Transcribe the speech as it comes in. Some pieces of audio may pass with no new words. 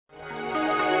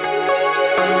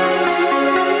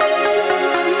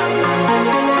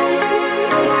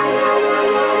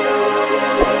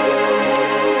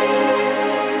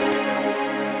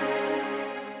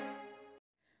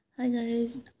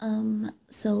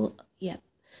So, yeah,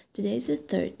 today's the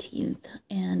 13th,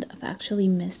 and I've actually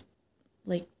missed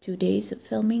like 2 days of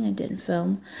filming. I didn't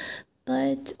film,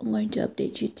 but I'm going to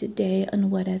update you today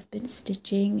on what I've been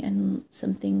stitching, and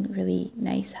something really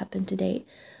nice happened today.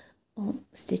 Well,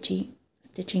 stitching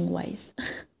wise.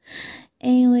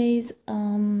 Anyways,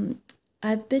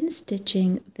 I've been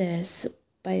stitching this.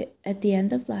 By at the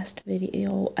end of last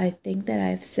video, I think that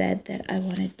I've said that I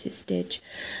wanted to stitch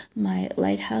my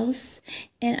lighthouse,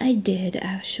 and I did.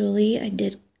 Actually, I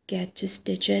did get to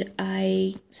stitch it.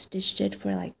 I stitched it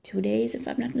for like 2 days, if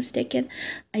I'm not mistaken.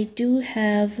 I do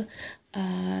have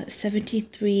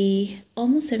 73,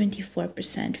 almost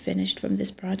 74% finished from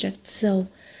this project. So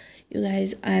you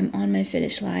guys, I'm on my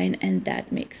finish line, and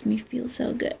that makes me feel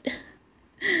so good.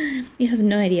 You have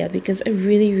no idea, because I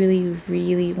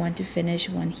really want to finish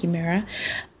one Chimera.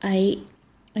 I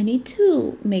need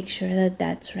to make sure that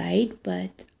that's right,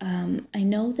 but I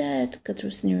know that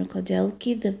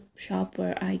Katrusnirkodelki, the shop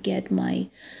where I get my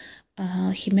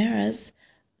Chimeras,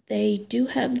 they do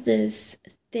have this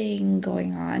thing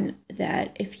going on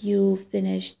that if you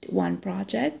finished one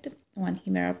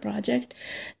Chimera project,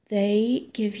 they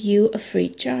give you a free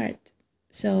chart.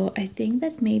 So I think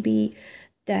that maybe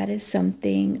that is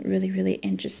something really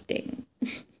interesting.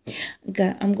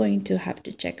 I'm going to have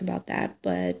to check about that,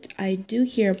 but I do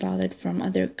hear about it from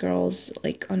other girls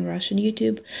like on Russian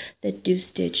YouTube that do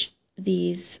stitch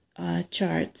these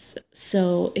charts.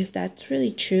 So if that's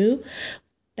really true,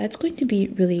 that's going to be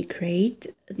really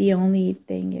great. The only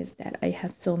thing is that I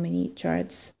have so many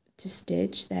charts to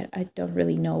stitch that I don't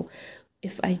really know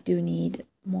if I do need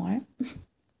more.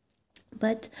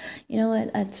 But you know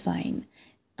what, that's fine.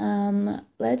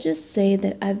 Let's just say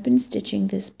that I've been stitching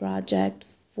this project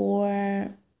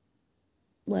for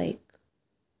like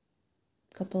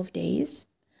a couple of days.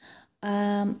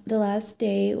 The last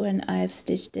day when I've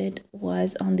stitched it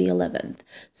was on the 11th.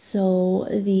 So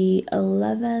the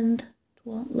 11th,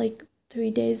 well, like 3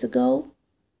 days ago.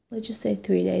 Let's just say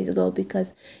 3 days ago,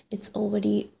 because it's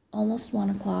already almost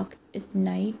 1 o'clock at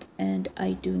night, and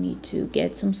I do need to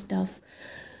get some stuff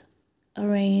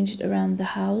arranged around the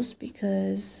house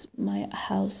because my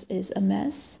house is a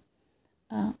mess.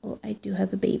 Well, I do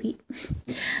have a baby.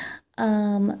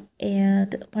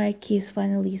 And Marky's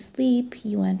finally asleep.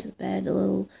 He went to bed a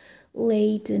little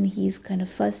late, and he's kind of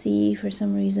fussy for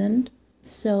some reason.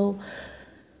 So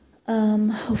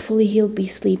hopefully he'll be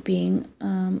sleeping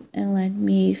and let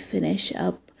me finish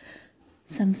up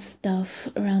some stuff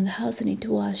around the house. I need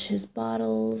to wash his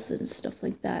bottles and stuff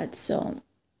like that. So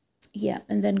yeah,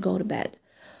 and then go to bed.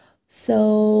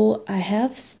 So I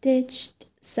have stitched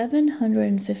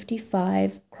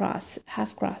 755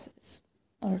 half crosses,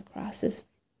 or crosses,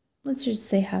 let's just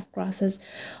say half crosses,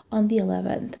 on the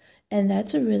 11th, and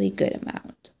that's a really good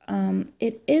amount.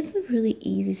 It is a really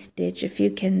easy stitch. If you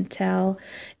can tell,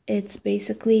 it's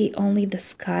basically only the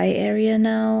sky area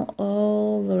now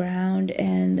all around,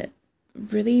 and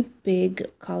really big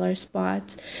color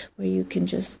spots where you can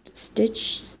just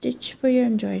stitch for your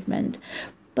enjoyment.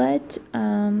 But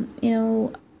you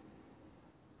know,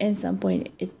 in some point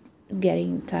it's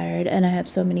getting tired, and I have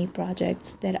so many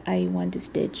projects that I want to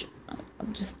stitch,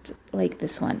 just like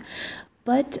this one.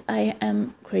 But I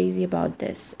am crazy about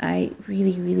this. I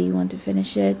really want to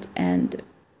finish it, and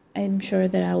I'm sure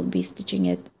that I will be stitching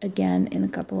it again in a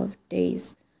couple of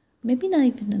days. Maybe not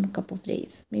even in a couple of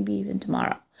days, maybe even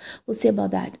tomorrow. We'll see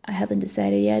about that. I haven't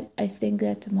decided yet. I think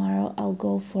that tomorrow I'll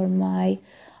go for my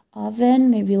oven,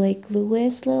 maybe like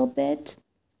Lewis a little bit.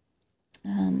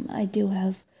 I do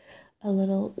have a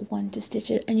little one to stitch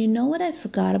it. And you know what I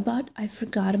forgot about? I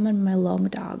forgot about my long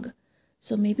dog.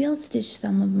 So maybe I'll stitch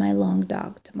some of my long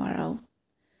dog tomorrow.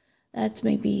 That's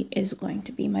maybe is going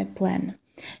to be my plan.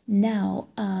 Now,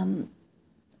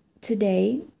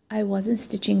 today I wasn't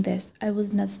stitching this. I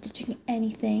was not stitching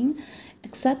anything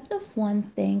except of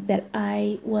one thing that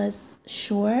I was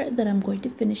sure that I'm going to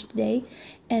finish today,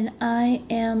 and I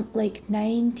am like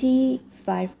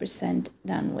 95%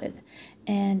 done with,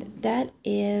 and that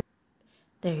is,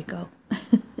 there you go.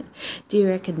 Do you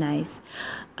recognize?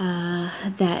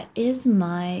 That is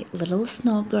my little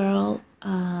snow girl,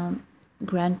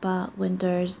 Grandpa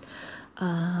Winter's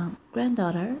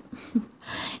granddaughter.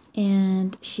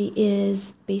 And she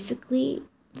is basically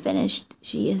finished.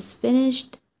 She is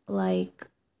finished. Like,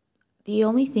 the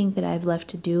only thing that I've left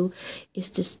to do is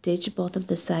to stitch both of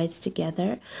the sides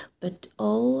together, but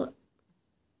all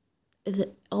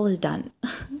is done.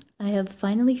 I have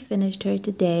finally finished her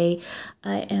today.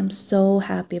 I am so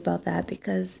happy about that,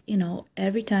 because you know,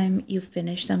 every time you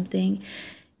finish something,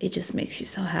 it just makes you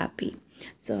so happy.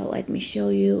 So let me show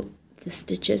you the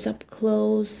stitches up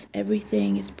close.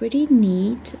 Everything is pretty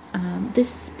neat.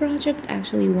 This project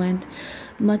actually went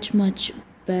much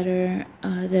better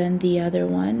than the other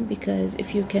one, because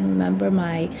if you can remember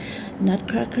my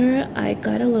nutcracker, I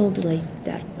got a little delayed with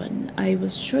that one. I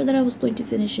was sure that I was going to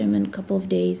finish him in a couple of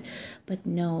days, but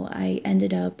no, I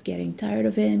ended up getting tired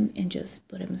of him and just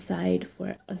put him aside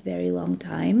for a very long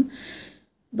time.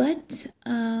 But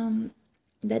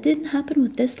that didn't happen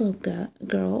with this little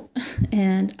girl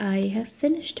and I have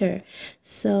finished her.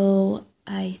 So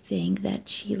I think that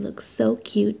she looks so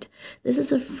cute. This is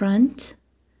her front,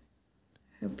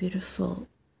 her beautiful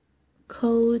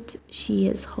coat. She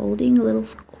is holding a little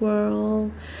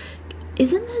squirrel.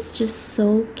 Isn't this just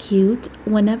so cute?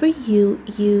 Whenever you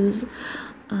use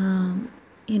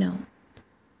you know,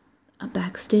 a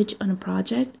backstitch on a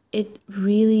project, it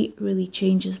really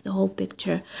changes the whole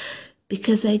picture,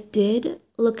 because I did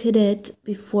look at it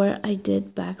before I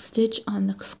did backstitch on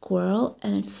the squirrel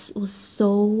and it was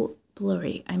so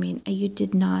blurry. I mean, you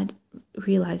did not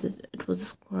realize that it was a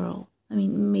squirrel. I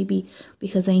mean, maybe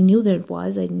because I knew that it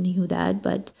was, I knew that,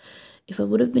 but if I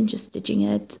would have been just stitching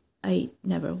it, I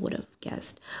never would have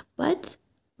guessed. But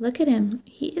look at him,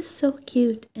 he is so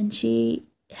cute, and she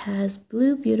has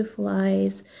blue beautiful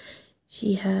eyes.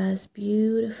 She has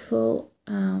beautiful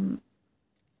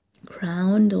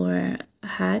crown or a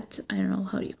hat, I don't know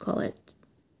how you call it,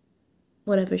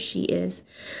 whatever she is,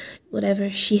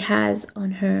 whatever she has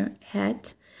on her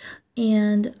hat,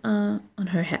 and on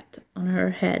her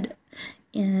head.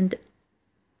 And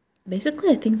basically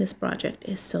I think this project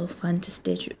is so fun to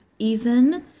stitch,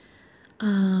 even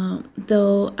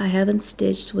though I haven't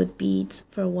stitched with beads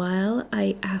for a while.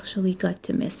 I actually got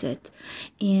to miss it,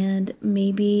 and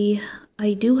maybe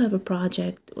I do have a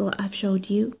project. Well, I've showed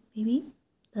you maybe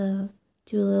the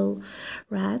two little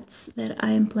rats that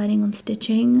I am planning on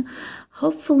stitching,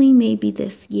 hopefully maybe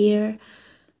this year.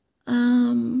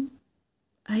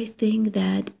 I think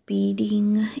that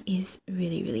beading is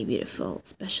really beautiful,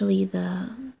 especially the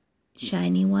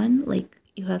shiny one. Like,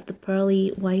 you have the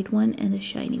pearly white one and the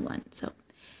shiny one, so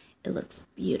it looks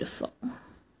beautiful.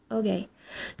 Okay,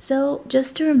 so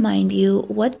just to remind you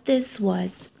what this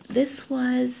was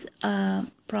a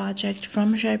project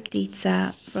from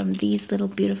Sharptitsa, from these little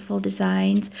beautiful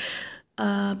designs.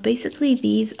 Basically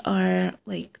these are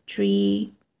like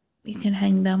tree, you can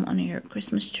hang them on your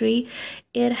Christmas tree.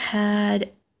 It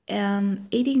had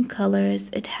 18 colors.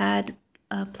 It had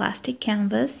plastic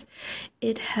canvas.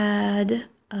 It had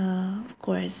of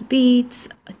course beads,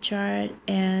 a chart,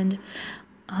 and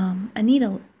a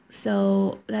needle.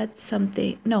 So that's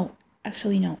something. No,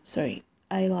 actually no, sorry,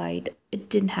 I lied. It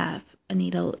didn't have a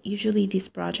needle. Usually these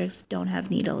projects don't have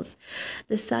needles.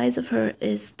 The size of her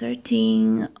is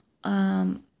 13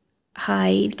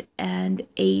 height and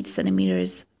 8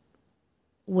 centimeters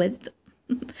width.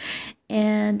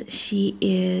 And she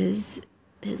is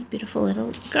this beautiful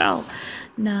little girl.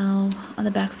 Now on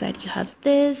the back side you have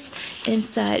this,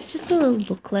 inside just a little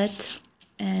booklet,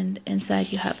 and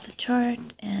inside you have the chart,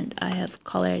 and I have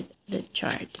colored the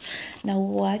chart. Now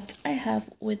what I have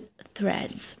with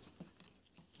threads,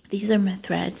 these are my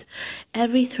threads.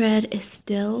 Every thread is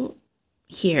still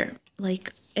here,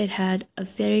 like it had a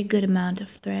very good amount of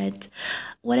threads.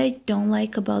 What I don't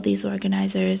like about these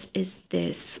organizers is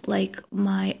this, like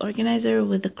my organizer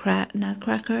with the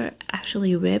nutcracker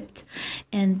actually ripped,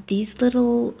 and these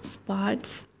little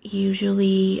spots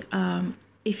usually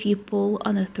if you pull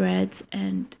on the threads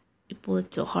and you pull it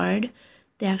too hard,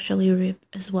 they actually rip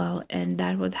as well. And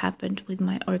that what happened with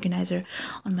my organizer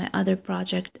on my other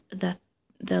project, that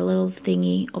the little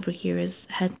thingy over here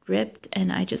had ripped,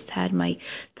 and I just had my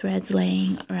threads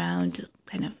laying around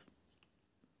kind of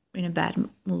in a bad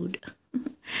mood.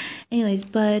 Anyways,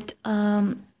 but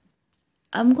I'm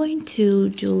going to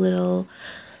do a little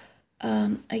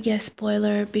I guess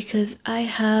spoiler, because I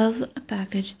have a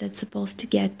package that's supposed to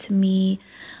get to me,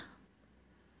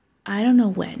 I don't know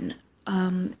when.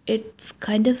 It's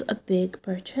kind of a big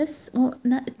purchase. Well,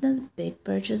 not a big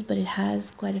purchase, but it has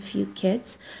quite a few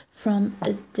kits from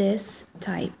this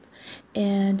type.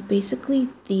 And basically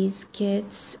these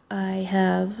kits I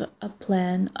have a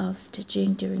plan of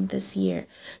stitching during this year.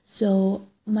 So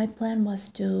my plan was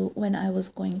to, when I was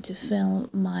going to film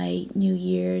my New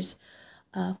Year's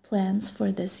plans for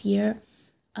this year,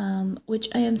 which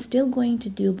I am still going to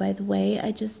do, by the way.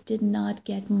 I just did not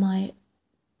get my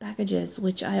packages,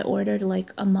 which I ordered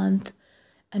like a month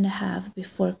and a half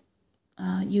before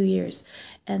New Year's,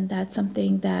 and that's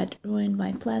something that ruined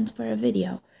my plans for a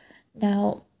video.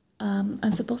 Now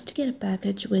I'm supposed to get a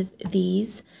package with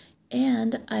these,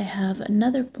 and I have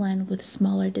another plan with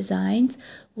smaller designs,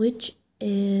 which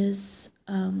is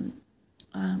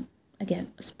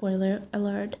again, spoiler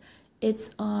alert,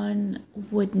 it's on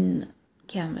wooden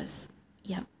canvas.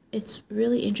 Yeah, it's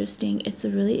really interesting. It's a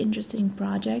really interesting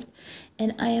project,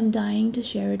 and I am dying to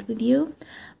share it with you.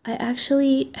 I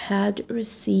actually had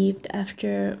received,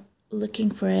 after looking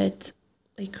for it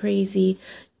like crazy,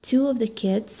 2 of the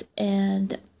kits,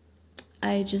 and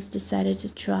I just decided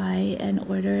to try and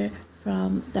order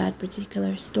from that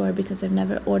particular store because I've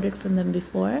never ordered from them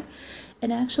before,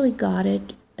 and I actually got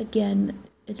it. Again,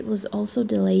 it was also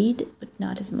delayed, but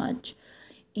not as much.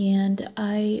 And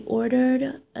I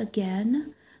ordered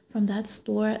again from that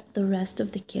store the rest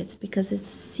of the kits because it's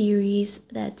a series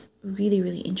that's really,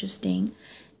 really interesting,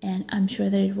 and I'm sure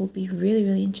that it will be really,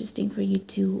 really interesting for you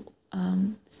too.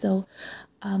 So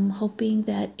I'm hoping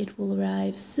that it will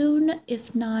arrive soon.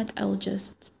 If not, I will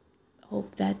just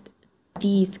hope that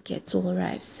these kits will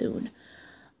arrive soon.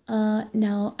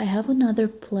 Now I have another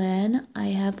plan. I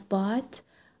have bought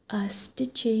a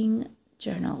stitching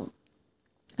journal,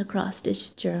 a cross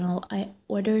stitch journal. I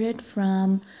ordered it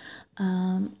from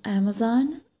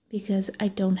Amazon because I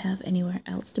don't have anywhere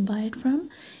else to buy it from,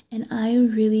 and I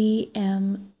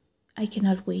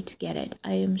cannot wait to get it.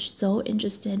 I am so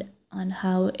interested on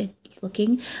how it's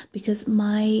looking because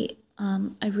I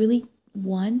really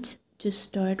want to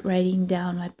start writing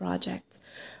down my projects.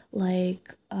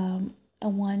 Like I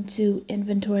want to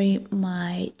inventory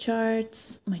my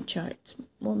charts,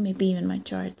 well, maybe even my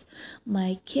charts,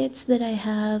 my kits that I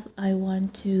have. I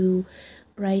want to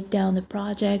write down the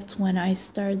projects, when I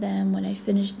start them, when I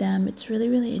finish them. It's really,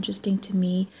 really interesting to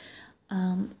me.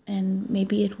 And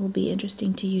maybe it will be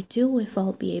interesting to you too if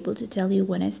I'll be able to tell you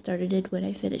when I started it, when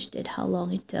I finished it, how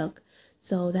long it took.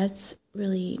 So that's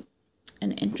really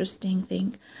an interesting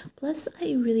thing. Plus,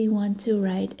 I really want to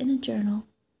write in a journal.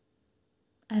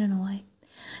 I don't know why.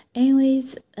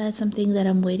 Anyways, that's something that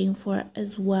I'm waiting for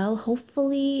as well.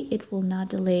 Hopefully it will not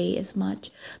delay as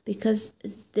much because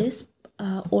this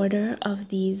order of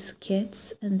these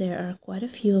kits, and there are quite a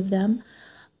few of them,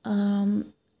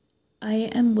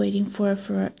 I am waiting for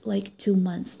like 2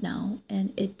 months now,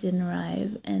 and it didn't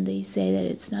arrive, and they say that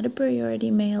it's not a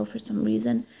priority mail for some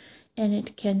reason, and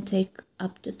it can take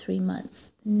up to 3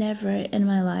 months. Never in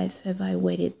my life have I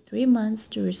waited 3 months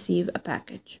to receive a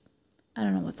package. I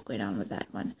don't know what's going on with that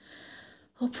one.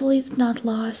 Hopefully it's not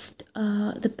lost.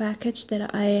 The package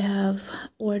that I have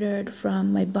ordered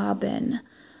from my bobbin,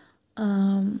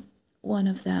 one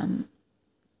of them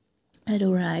had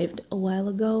arrived a while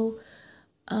ago,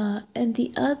 and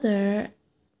the other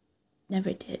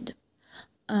never did.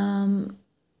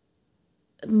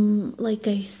 Like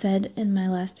I said in my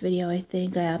last video, I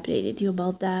think I updated you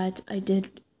about that. I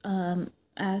did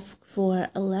ask for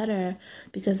a letter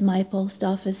because my post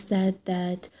office said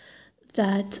that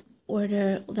that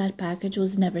package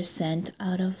was never sent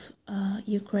out of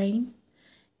Ukraine,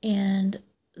 and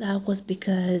that was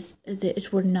because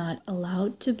it were not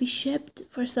allowed to be shipped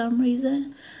for some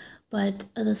reason. But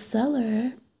the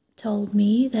seller told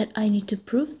me that I need to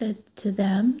prove that to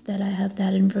them that I have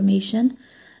that information,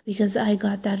 because I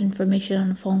got that information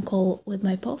on a phone call with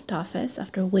my post office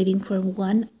after waiting for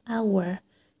 1 hour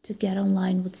to get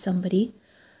online with somebody.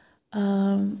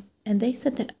 And they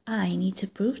said that I need to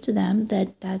prove to them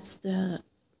that that's the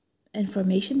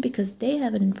information, because they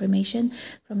have an information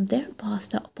from their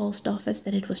post office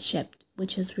that it was shipped,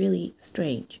 which is really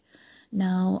strange.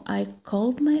 Now, I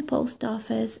called my post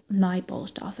office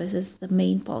is the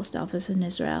main post office in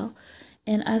Israel,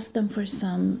 and asked them for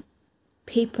some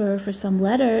paper, for some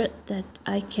letter that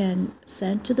I can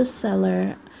send to the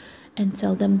seller and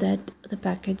tell them that the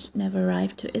package never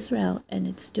arrived to Israel, and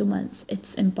it's 2 months.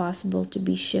 It's impossible to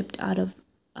be shipped out of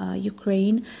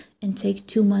Ukraine and take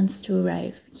 2 months to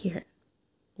arrive here.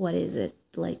 What is it,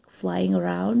 like flying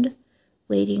around,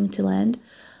 waiting to land?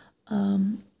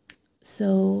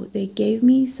 So they gave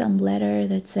me some letter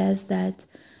that says that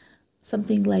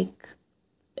something like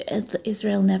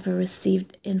Israel never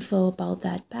received info about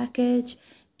that package,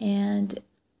 and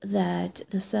that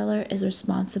the seller is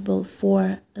responsible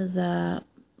for the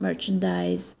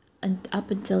merchandise and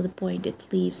up until the point it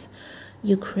leaves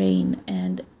Ukraine,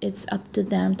 and it's up to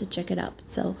them to check it out.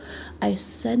 So I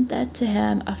sent that to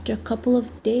him after a couple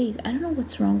of days. I don't know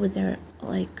what's wrong with their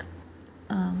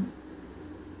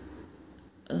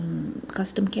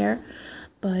custom care,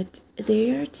 but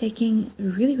they are taking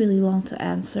really, really long to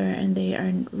answer, and they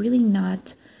are really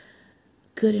not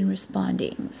good in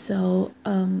responding. So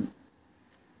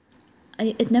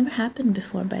it never happened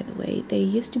before, by the way. They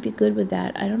used to be good with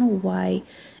that. I don't know why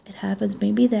it happens.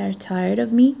 Maybe they're tired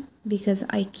of me because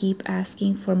I keep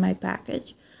asking for my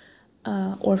package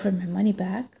or for my money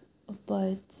back,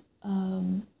 but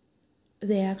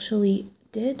they actually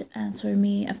did answer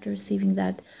me after receiving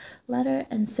that letter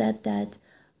and said that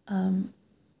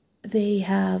they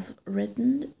have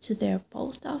written to their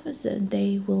post office and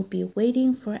they will be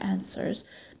waiting for answers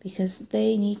because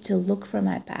they need to look for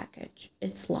my package.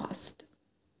 It's lost.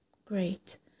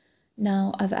 Great.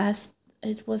 Now I've asked,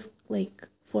 it was like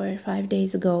 4 or 5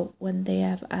 days ago when they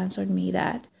have answered me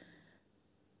that.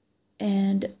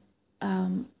 And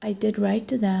I did write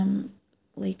to them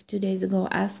like 2 days ago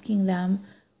asking them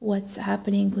what's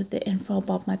happening with the info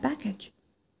about my package.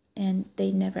 And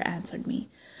they never answered me.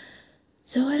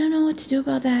 So I don't know what to do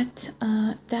about that.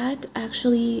 That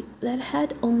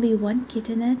had only one kit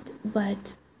in it,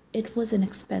 but it was an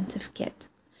expensive kit.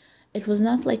 It was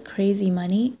not like crazy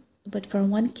money, but for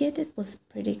one kit it was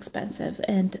pretty expensive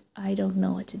and I don't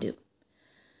know what to do.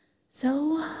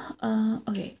 So,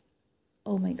 okay.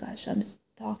 Oh my gosh, I'm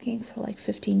talking for like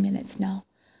 15 minutes now.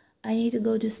 I need to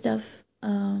go do stuff.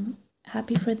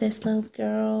 Happy for this little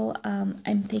girl.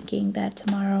 I'm thinking that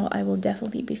tomorrow I will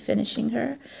definitely be finishing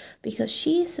her because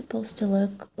she is supposed to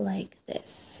look like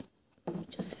this. Let me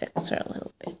just fix her a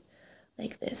little bit.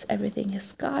 Like this. Everything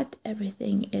is cut.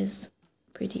 Everything is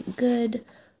pretty good.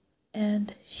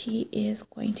 And she is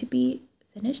going to be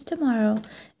finished tomorrow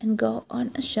and go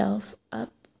on a shelf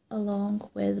up along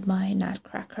with my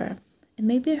nutcracker. And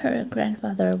maybe her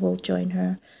grandfather will join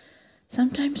her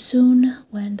sometime soon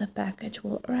when the package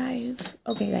will arrive.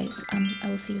 Okay guys, I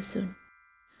will see you soon.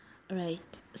 Alright,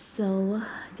 so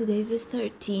today's the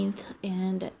 13th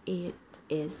and it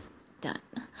is done.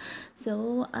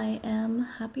 So I am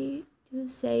happy to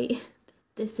say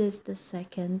this is the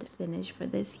second finish for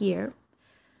this year.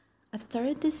 I've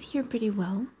started this year pretty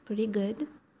well, pretty good,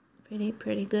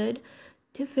 pretty good.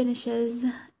 2 finishes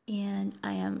and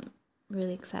I am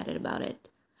really excited about it.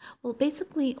 Well,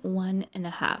 basically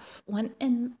 1.5.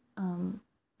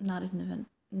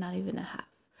 Not even a half.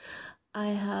 I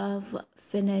have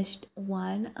finished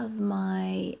one of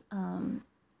my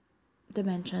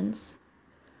dimensions,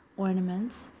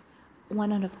 ornaments,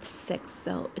 1 out of 6,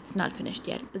 so it's not finished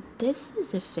yet. But this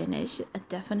is a finish, a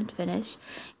definite finish,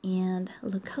 and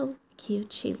look how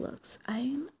cute she looks.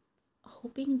 I'm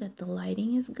hoping that the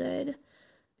lighting is good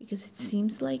because it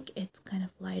seems like it's kind of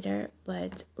lighter,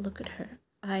 but look at her.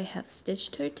 I have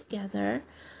stitched her together.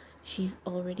 She's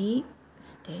already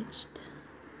stitched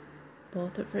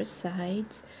both of her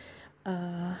sides.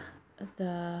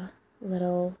 The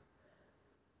little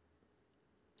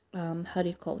how do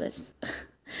you call this?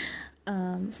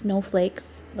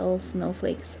 Snowflakes. Little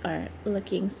snowflakes are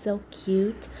looking so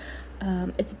cute.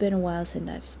 It's been a while since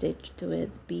I've stitched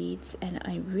with beads and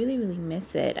I really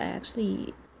miss it. I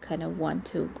actually kind of want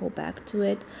to go back to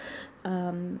it.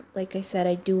 Like I said,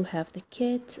 I do have the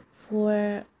kit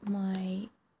for my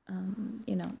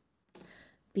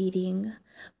beading,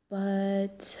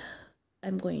 but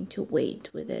I'm going to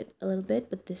wait with it a little bit.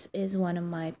 But this is one of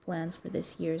my plans for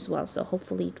this year as well, so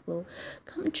hopefully it will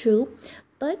come true.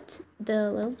 But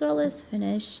the little girl is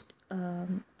finished.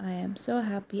 I am so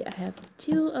happy. I have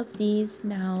 2 of these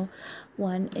now.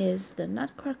 One is the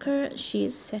nutcracker,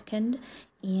 she's second,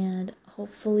 and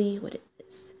hopefully, what is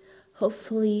this?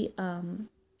 Hopefully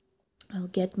I'll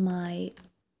get my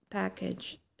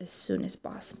package as soon as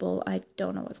possible. I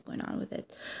don't know what's going on with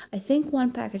it. I think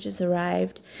 1 package has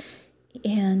arrived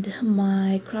and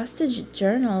my cross stitch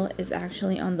journal is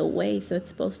actually on the way, so it's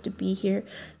supposed to be here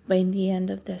by the end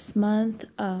of this month.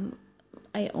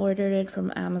 I ordered it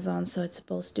from Amazon, so it's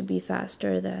supposed to be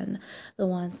faster than the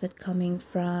ones that coming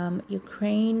from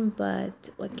Ukraine, but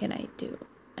what can I do?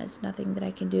 There's nothing that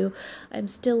I can do. I'm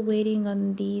still waiting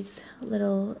on these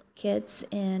little kits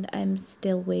and I'm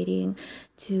still waiting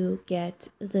to get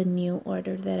the new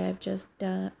order that I've just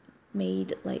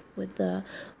made, like with the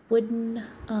wooden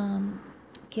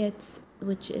kits,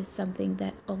 which is something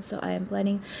that also I am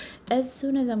planning. As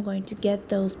soon as I'm going to get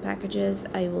those packages,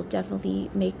 I will definitely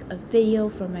make a video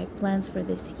for my plans for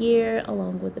this year,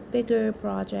 along with the bigger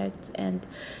projects and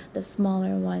the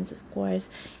smaller ones, of course.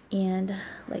 And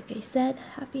like I said,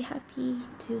 happy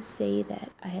to say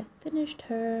that I have finished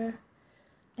her.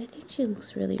 I think she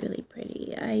looks really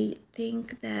pretty. I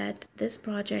think that this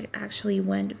project actually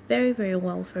went very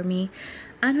well for me.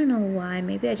 I don't know why.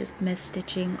 Maybe I just missed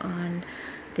stitching on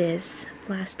this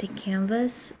plastic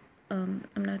canvas. I'm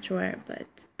not sure,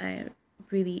 but I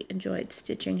really enjoyed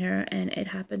stitching her and it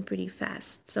happened pretty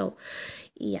fast. So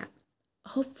yeah,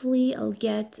 hopefully I'll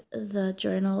get the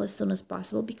journal as soon as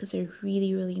possible because I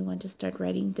really want to start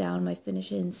writing down my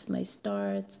finishes, my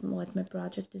starts, what my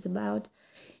project is about.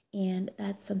 And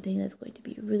that's something that's going to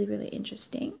be really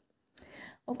interesting.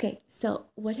 Okay, so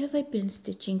what have I been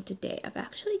stitching today? I've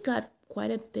actually got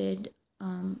quite a bit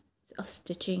of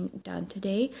stitching done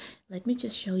today. Let me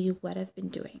just show you what I've been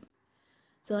doing.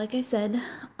 So like I said,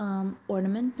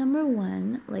 ornament number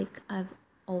 1, like I've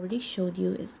already showed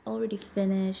you, is already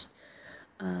finished.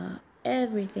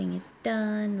 Everything is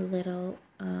done. The little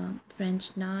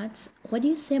French knots. What do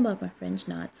you say about my French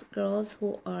knots, girls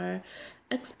who are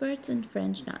experts in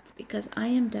French knots? Because I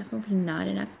am definitely not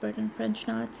an expert in French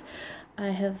knots. I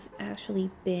have actually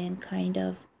been kind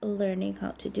of learning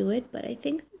how to do it, but I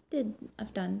think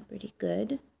I've done pretty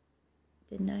good,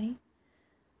 didn't I?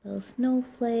 Little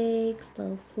snowflakes,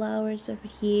 little flowers over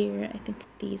here. I think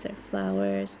these are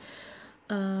flowers.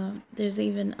 There's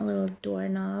even a little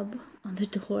doorknob on the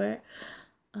door.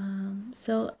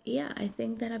 So yeah, I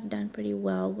think that I've done pretty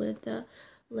well with the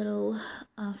little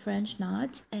French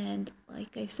knots. And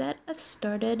like I said, I've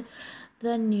started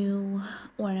the new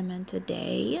ornament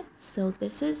today. So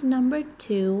this is number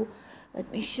 2.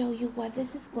 Let me show you what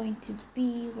this is going to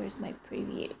be. Where's my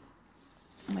preview?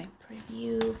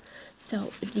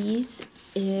 So this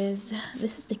is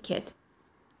the kit.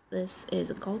 This is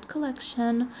a gold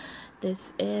collection.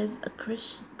 This is a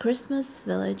Christmas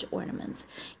village ornaments.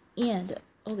 And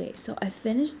okay, so I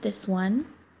finished this one.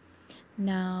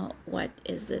 Now what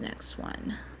is the next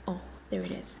one? Oh, there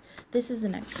it is. This is the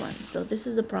next one. So this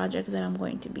is the project that I'm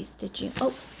going to be stitching.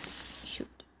 Oh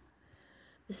shoot,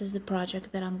 this is the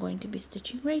project that I'm going to be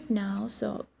stitching right now.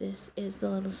 So this is the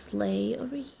little sleigh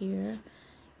over here,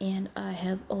 and I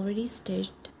have already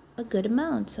stitched a good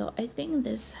amount. So I think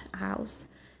this house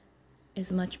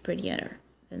is much prettier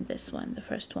than this one, the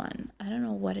first one. I don't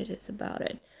know what it is about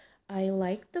it. I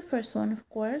like the first one, of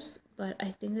course, but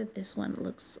I think that this one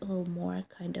looks a little more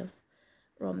kind of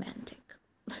romantic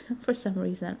for some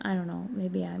reason. I don't know,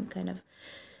 maybe I'm kind of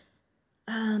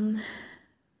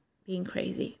being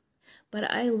crazy, but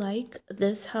I like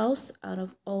this house out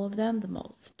of all of them the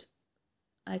most.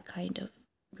 I kind of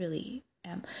really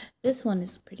am. This one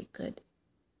is pretty good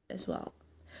as well.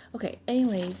 Okay,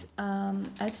 anyways,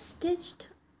 I've stitched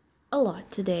a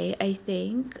lot today, I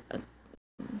think,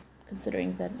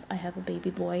 considering that I have a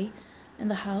baby boy in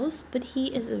the house, but he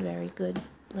is a very good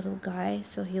little guy,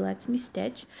 so he lets me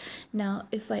stitch. Now,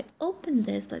 if I open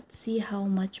this, let's see how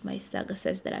much my saga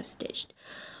says that I've stitched.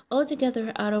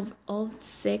 Altogether, out of all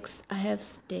 6, I have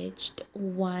stitched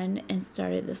 1 and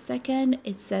started the second.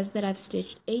 It says that I've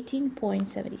stitched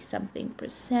 18.70 something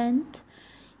 %.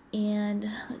 And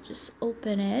let's just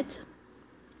open it.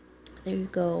 There you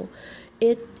go.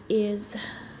 It is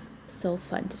so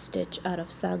fun to stitch out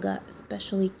of saga,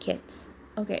 especially kits.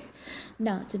 Okay,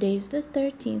 now today's the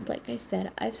 13th. Like I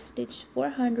said, I've stitched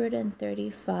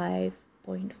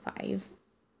 435.5.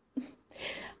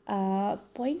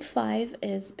 0.5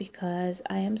 is because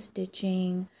I am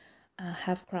stitching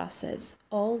half crosses.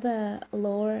 All the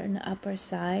lower and upper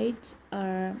sides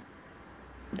are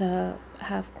the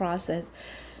half crosses,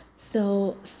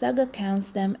 so saga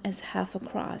counts them as half a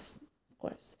cross, of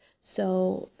course.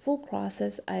 So full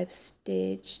crosses, I've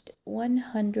stitched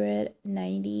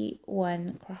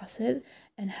 191 crosses,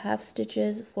 and half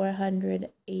stitches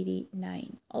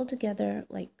 489 altogether.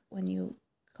 Like when you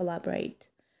collaborate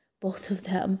both of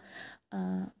them,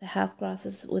 the half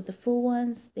crosses with the full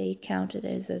ones, they counted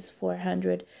as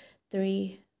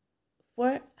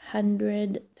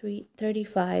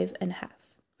 435 and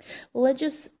half. Well,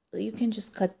 you can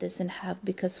just cut this in half,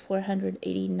 because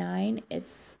 489,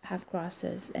 it's half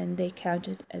crosses and they count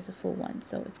it as a full one,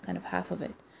 so it's kind of half of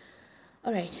it.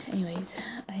 All right, anyways,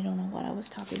 I don't know what I was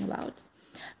talking about,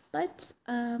 but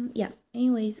yeah,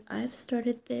 anyways, I've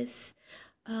started this.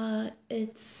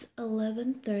 It's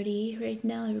 11:30 right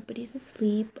now. Everybody's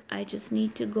asleep. I just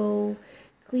need to go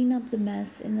clean up the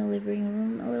mess in the living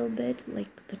room a little bit,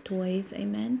 like the toys I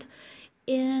meant.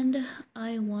 And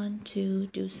I want to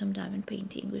do some diamond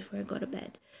painting before I go to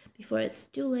bed, before it's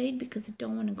too late, because I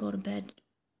don't want to go to bed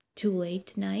too late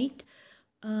tonight.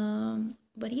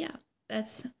 But yeah,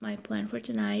 that's my plan for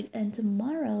tonight. And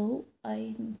tomorrow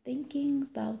I'm thinking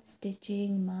about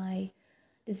stitching my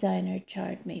designer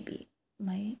chart, maybe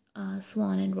my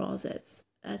swan and roses.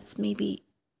 That's maybe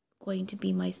going to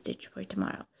be my stitch for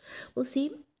tomorrow. We'll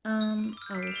see. I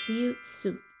will see you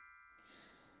soon.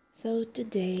 So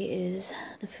today is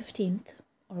the 15th,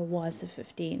 or was the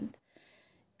 15th,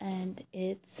 and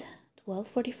it's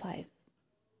 12:45,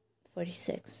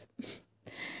 46.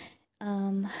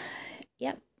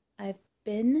 Yeah, I've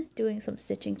been doing some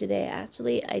stitching today.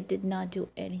 Actually, I did not do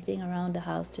anything around the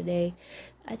house today.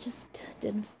 I just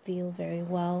didn't feel very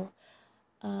well.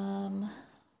 I'm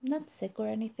not sick or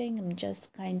anything. I'm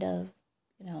just kind of,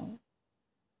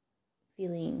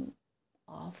 feeling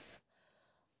off.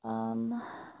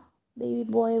 Baby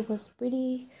boy was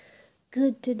pretty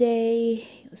good today.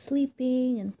 He was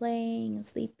sleeping and playing and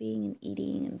sleeping and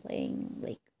eating and playing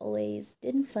like always.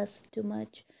 Didn't fuss too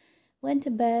much. Went to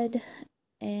bed,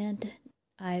 and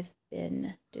I've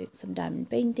been doing some diamond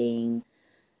painting.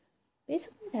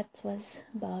 Basically, that was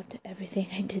about everything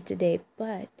I did today,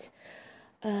 but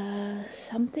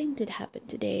something did happen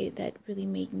today that really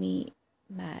made me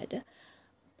mad.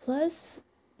 Plus,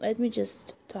 let me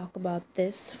just talk about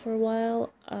this for a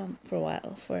while,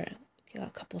 for a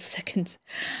couple of seconds.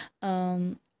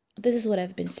 This is what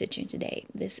I've been stitching today.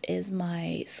 This is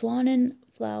my swan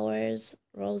flowers,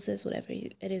 roses, whatever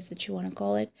it is that you want to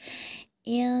call it.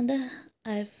 And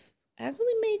I've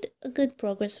actually made a good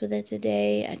progress with it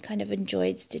today. I kind of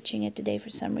enjoyed stitching it today for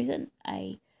some reason.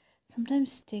 I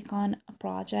sometimes take on a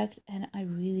project and I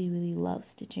really, really love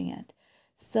stitching it.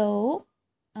 So,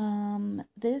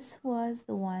 this was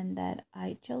the one that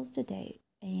I chose today,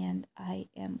 and I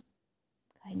am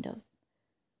kind of,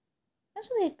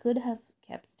 actually I could have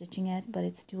kept stitching it, but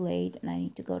it's too late and I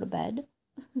need to go to bed.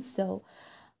 So,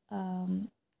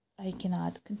 I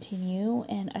cannot continue,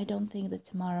 and I don't think that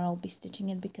tomorrow I'll be stitching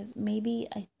it, because maybe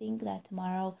I think that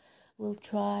tomorrow we'll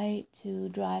try to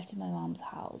drive to my mom's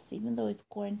house, even though it's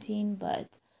quarantine,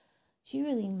 but she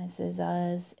really misses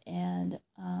us, and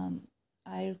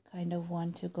I kind of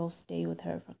want to go stay with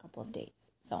her for a couple of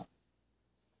days. So,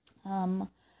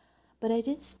 but I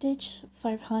did stitch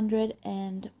 500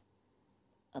 and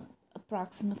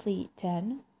approximately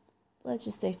 10, let's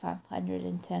just say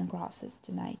 510 crosses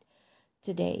today.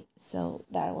 So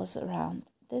that was around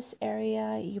this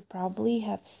area. You probably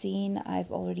have seen,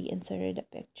 I've already inserted a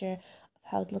picture of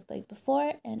how it looked like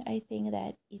before, and I think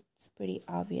that it's pretty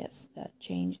obvious the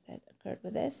change that occurred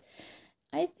with this.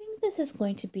 I think this is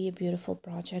going to be a beautiful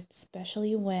project,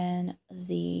 especially when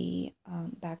the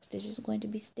backstitch is going to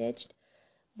be stitched.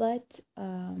 But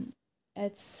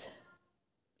it's,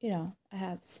 I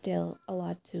have still a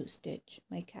lot to stitch.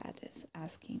 My cat is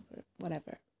asking for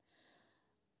whatever.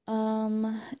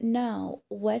 Now,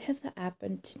 what have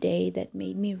happened today that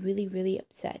made me really, really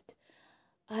upset?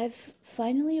 I've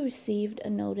finally received a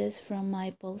notice from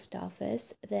my post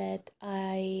office that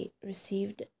I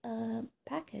received a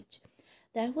package.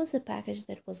 That was the package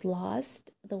that was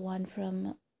lost, the one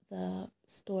from the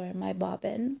store, My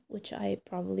Bobbin, which I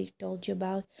probably told you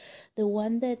about. The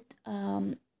one that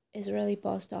Israeli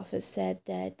post office said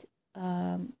that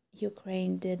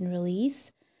Ukraine didn't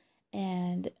release,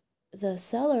 and the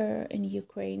seller in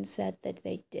Ukraine said that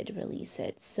they did release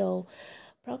it. So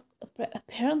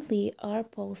apparently our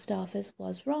post office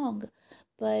was wrong,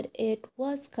 but it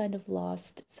was kind of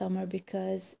lost somewhere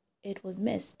because it was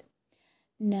missed.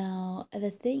 Now, the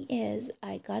thing is,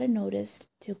 I got a notice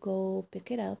to go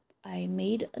pick it up. I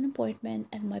made an appointment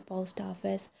at my post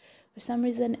office. For some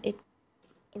reason, it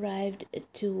arrived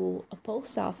to a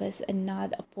post office and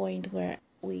not a point where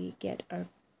we get our,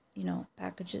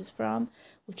 packages from,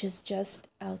 which is just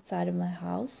outside of my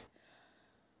house.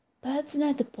 But that's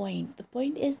not the point. The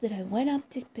point is that I went up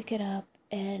to pick it up,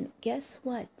 and guess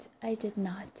what? I did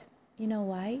not. You know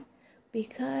why?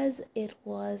 Because it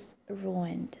was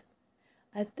ruined.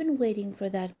 I've been waiting for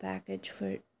that package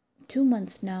for 2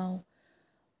 months now.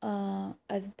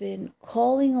 I've been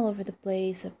calling all over the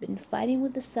place. I've been fighting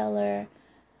with the seller.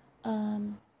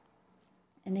 And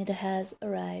it has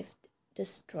arrived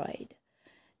destroyed.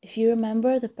 If you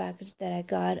remember the package that I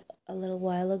got a little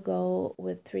while ago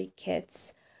with 3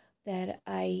 kits that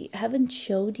I haven't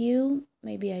showed you,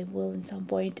 maybe I will in some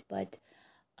point, but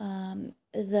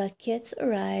the kits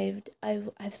arrived.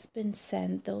 I've been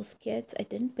sent those kits. I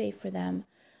didn't pay for them,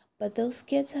 but those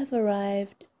kits have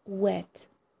arrived wet.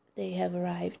 They have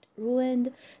arrived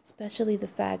ruined, especially the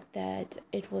fact that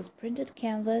it was printed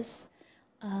canvas.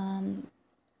 Well,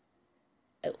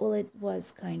 it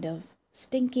was kind of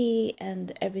stinky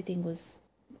and everything was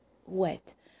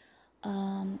wet.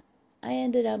 I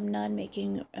ended up not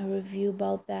making a review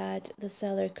about that. The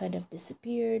seller kind of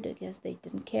disappeared. I guess they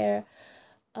didn't care.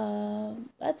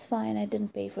 That's fine. I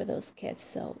didn't pay for those kits,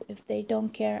 so if they don't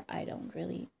care, I don't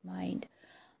really mind.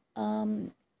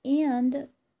 And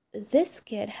this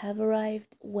kit have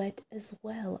arrived wet as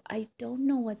well. I don't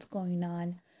know what's going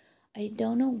on. I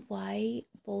don't know why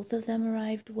both of them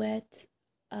arrived wet.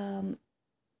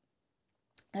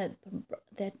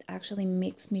 That actually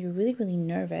makes me really, really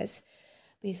nervous,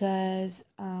 because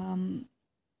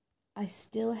I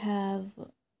still have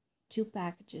 2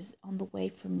 packages on the way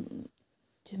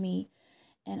to me,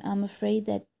 and I'm afraid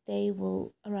that they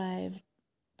will arrive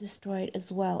destroyed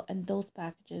as well, and those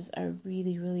packages are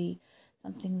really, really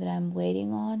something that I'm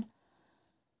waiting on.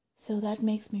 So that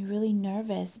makes me really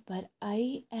nervous, but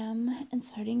I am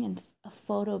inserting a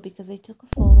photo, because I took a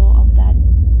photo of that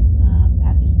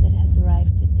package that has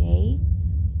arrived today.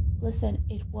 Listen,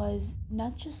 it was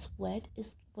not just wet,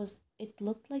 it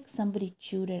looked like somebody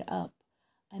chewed it up.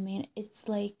 I mean, it's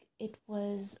like it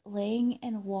was laying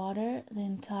in water the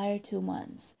entire 2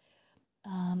 months.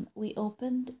 We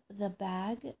opened the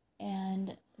bag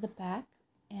and the pack,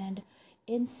 and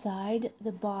inside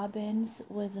the bobbins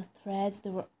with the threads, they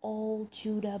were all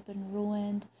chewed up and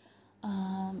ruined.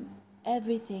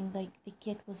 Everything, like the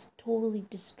kit was totally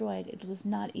destroyed. It was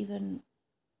not even,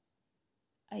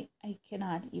 I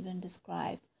cannot even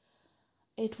describe.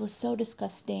 It was so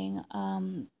disgusting.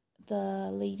 The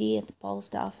lady at the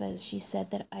post office, she said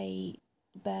that I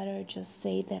better just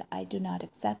say that I do not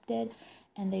accept it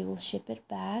and they will ship it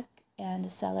back, and the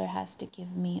seller has to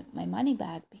give me my money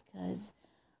back because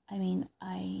I mean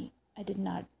I did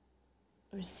not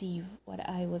receive what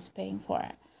I was paying for.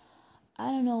 I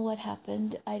don't know what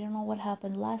happened. I don't know what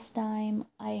happened last time.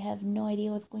 I have no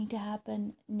idea what's going to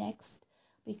happen next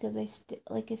because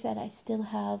like I said, I still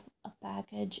have a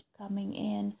package coming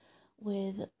in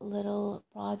with little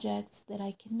projects that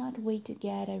I cannot wait to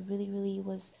get. I really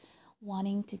was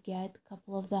wanting to get a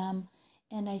couple of them,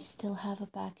 and I still have a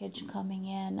package coming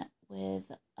in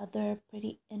with other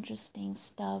pretty interesting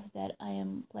stuff that I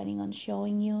am planning on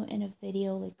showing you in a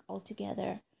video, like all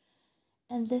together.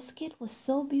 And this kit was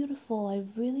so beautiful.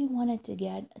 I really wanted to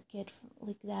get a kit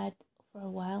like that for a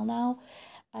while now.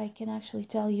 I can actually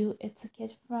tell you it's a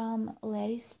kit from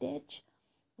Lady Stitch,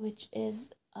 which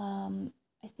is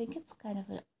I think it's kind of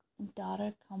a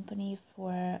daughter company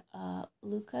for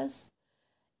Lucas,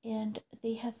 and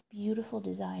they have beautiful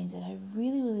designs, and I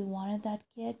really wanted that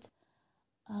kit,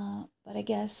 but I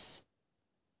guess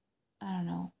I don't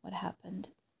know what happened.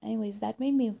 Anyways, that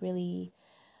made me really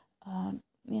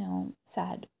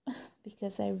sad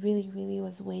because I really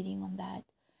was waiting on that,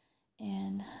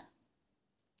 and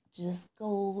just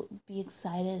go be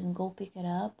excited and go pick it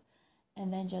up,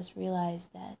 and then just realize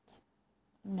that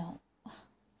no.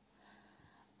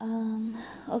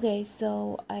 Okay,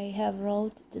 so I have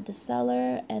wrote to the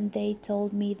seller and they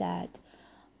told me that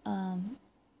I'm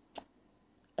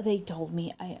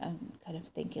kind of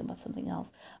thinking about something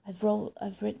else. I've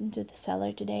written to the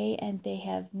seller today and they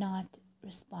have not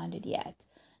responded yet.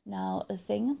 Now, the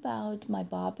thing about my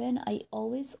bobbin, I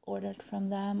always ordered from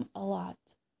them a lot.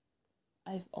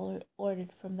 I've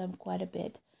ordered from them quite a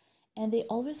bit, and they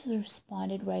always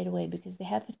responded right away because they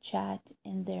have a chat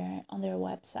on their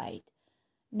website.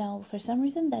 Now, for some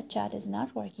reason, that chat is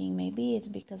not working. Maybe it's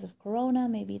because of Corona.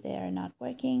 Maybe they are not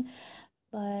working,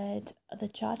 but the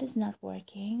chat is not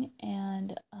working,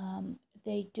 and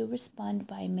they do respond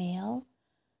by mail.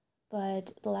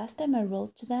 But the last time I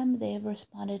wrote to them, they have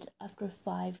responded after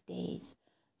 5 days.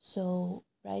 So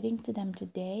writing to them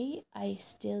today, I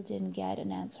still didn't get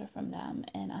an answer from them,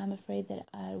 and I'm afraid that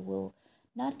I will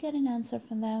not get an answer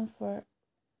from them for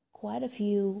quite a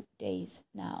few days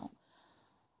now.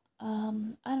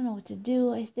 I don't know what to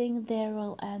do. I think they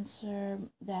will answer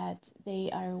that they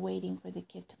are waiting for the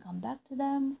kit to come back to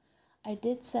them. I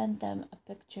did send them a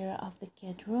picture of the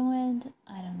kit ruined.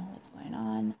 I don't know what's going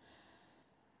on.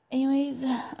 Anyways,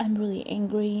 I'm really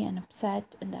angry and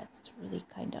upset, and that's really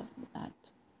kind of not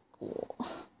cool.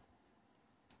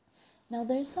 Now,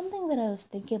 there's something that I was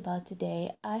thinking about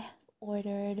today. I have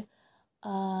ordered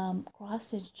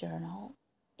cross-stitch journal,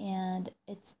 and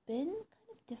it's been kind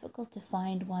of difficult to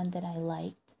find one that I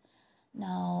liked.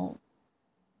 Now,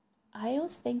 I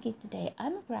was thinking today,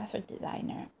 I'm a graphic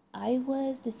designer. I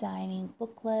was designing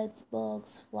booklets,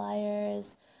 books,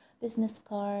 flyers, business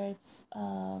cards,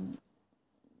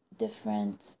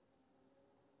 different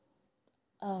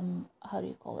how do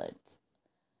you call it,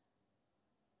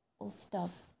 well,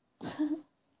 stuff.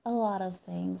 A lot of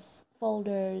things,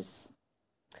 folders.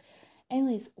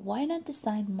 Anyways, why not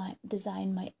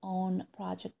design my own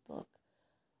project book?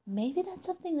 Maybe that's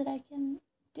something that I can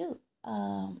do.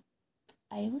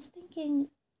 I was thinking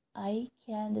I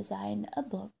can design a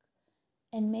book,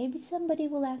 and maybe somebody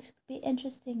will actually be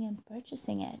interested in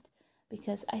purchasing it,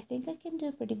 because I think I can do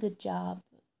a pretty good job,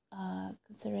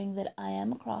 considering that I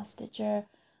am a cross stitcher.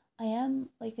 I am,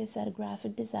 like I said, a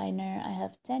graphic designer. I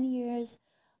have 10 years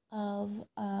of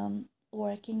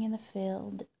working in the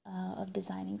field of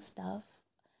designing stuff.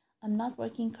 I'm not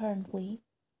working currently.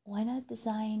 Why not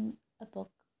design a book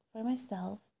for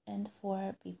myself and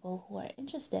for people who are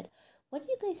interested? What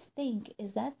do you guys think?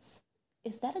 Is that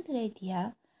a good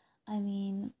idea? I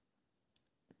mean,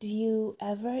 do you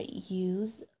ever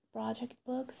use project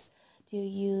books? Do you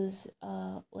use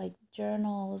like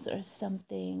journals or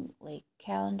something, like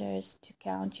calendars to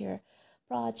count your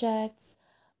projects?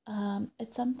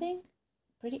 It's something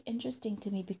pretty interesting to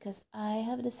me because I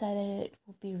have decided it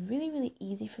will be really, really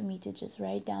easy for me to just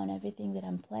write down everything that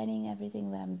I'm planning,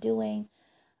 everything that I'm doing,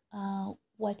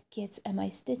 what kits am I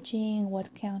stitching,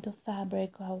 what count of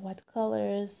fabric, what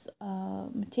colors,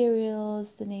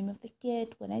 materials, the name of the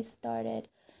kit, when I start it,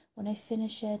 when I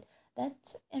finish it.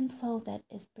 That's info that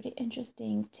is pretty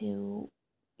interesting to,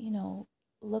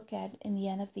 look at in the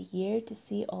end of the year to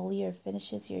see all your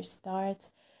finishes, your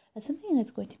starts. That's something that's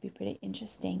going to be pretty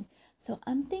interesting. So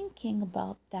I'm thinking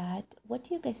about that. What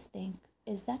do you guys think?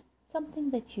 Is that something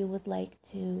that you would like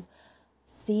to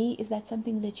see? Is that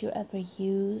something that you ever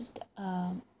used?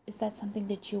 Is that something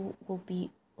that you will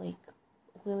be like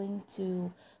willing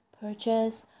to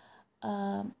purchase?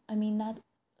 I mean, not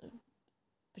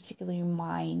particularly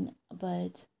mine,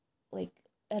 but like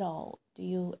at all. Do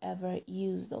you ever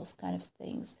use those kind of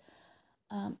things?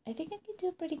 I think I could do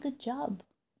a pretty good job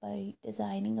by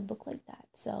designing a book like that.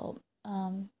 So,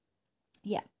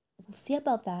 yeah, we'll see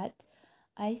about that.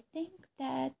 I think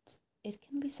that it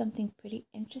can be something pretty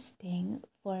interesting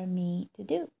for me to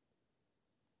do.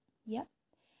 Yeah.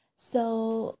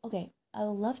 So, okay, I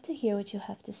would love to hear what you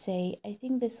have to say. I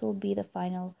think this will be the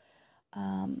final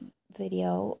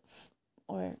video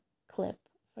or clip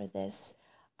for this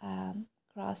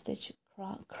cross stitch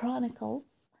chronicles,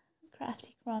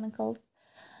 crafty chronicles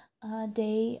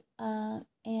day.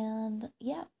 And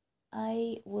yeah,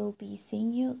 I will be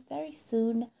seeing you very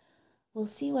soon. We'll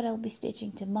see what I'll be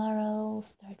stitching tomorrow.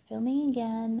 Start filming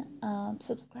again.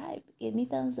 Subscribe, give me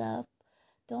thumbs up.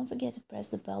 Don't forget to press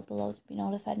the bell below to be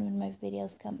notified when my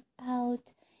videos come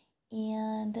out.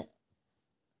 And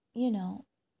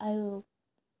I will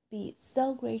be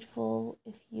so grateful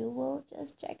if you will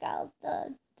just check out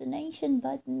the donation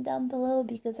button down below,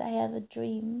 because I have a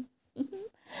dream.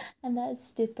 And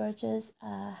that's to purchase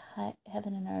a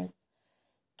Heaven and Earth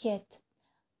kit.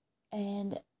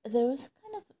 And there was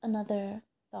kind of another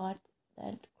thought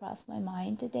that crossed my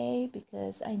mind today,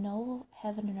 because I know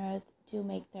Heaven and Earth do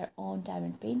make their own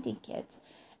diamond painting kits,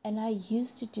 and I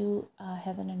used to do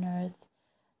Heaven and Earth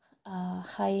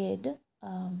Haed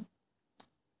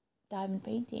diamond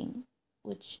painting,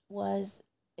 which was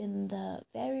in the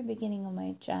very beginning of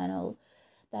my channel,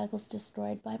 that was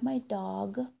destroyed by my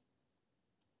dog.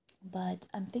 But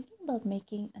I'm thinking about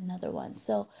making another one.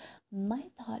 So my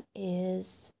thought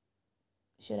is,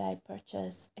 should I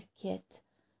purchase a kit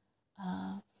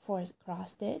for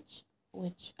cross stitch,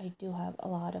 which I do have a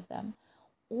lot of them,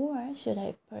 or should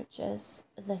I purchase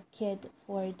the kit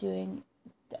for doing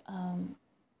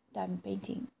diamond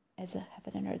painting as a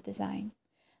Heaven and Earth design?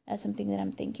 That's something that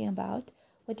I'm thinking about.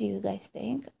 What do you guys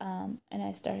think? And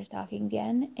I started talking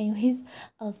again. Anyways,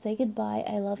 I'll say goodbye.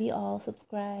 I love you all.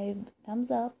 Subscribe,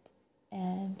 thumbs up,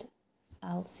 and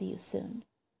I'll see you soon.